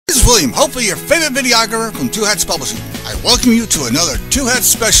William, hopefully your favorite videographer from Two Hats Publishing. I welcome you to another Two Hats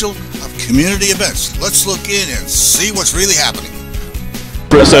special of community events. Let's look in and see what's really happening.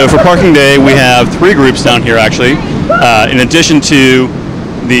 So for Parking Day, we have 3 groups down here actually. In addition to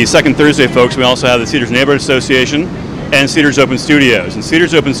the Second Thursday folks, we also have the Cedars Neighborhood Association and Cedars Open Studios. And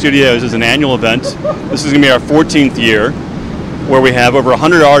Cedars Open Studios is an annual event. This is going to be our 14th year, where we have over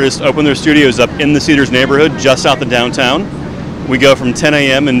 100 artists open their studios up in the Cedars neighborhood just south of downtown. We go from 10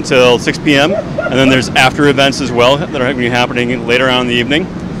 a.m. until 6 p.m. and then there's after events as well that are going to be happening later on in the evening.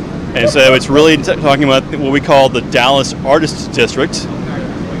 And so it's really talking about what we call the Dallas Artists District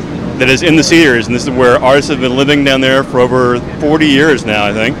that is in the Cedars, and this is where artists have been living down there for over 40 years now,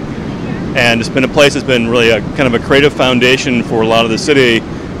 I think. And it's been a place that's been really a kind of a creative foundation for a lot of the city,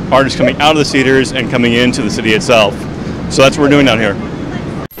 artists coming out of the Cedars and coming into the city itself. So that's what we're doing down here.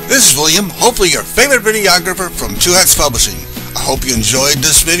 This is William, hopefully your favorite videographer from Two Hats Publishing. I hope you enjoyed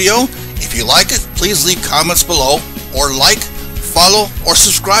this video. If you like it, please leave comments below, or like, follow, or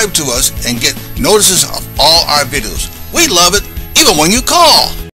subscribe to us and get notices of all our videos. We love it, even when you call.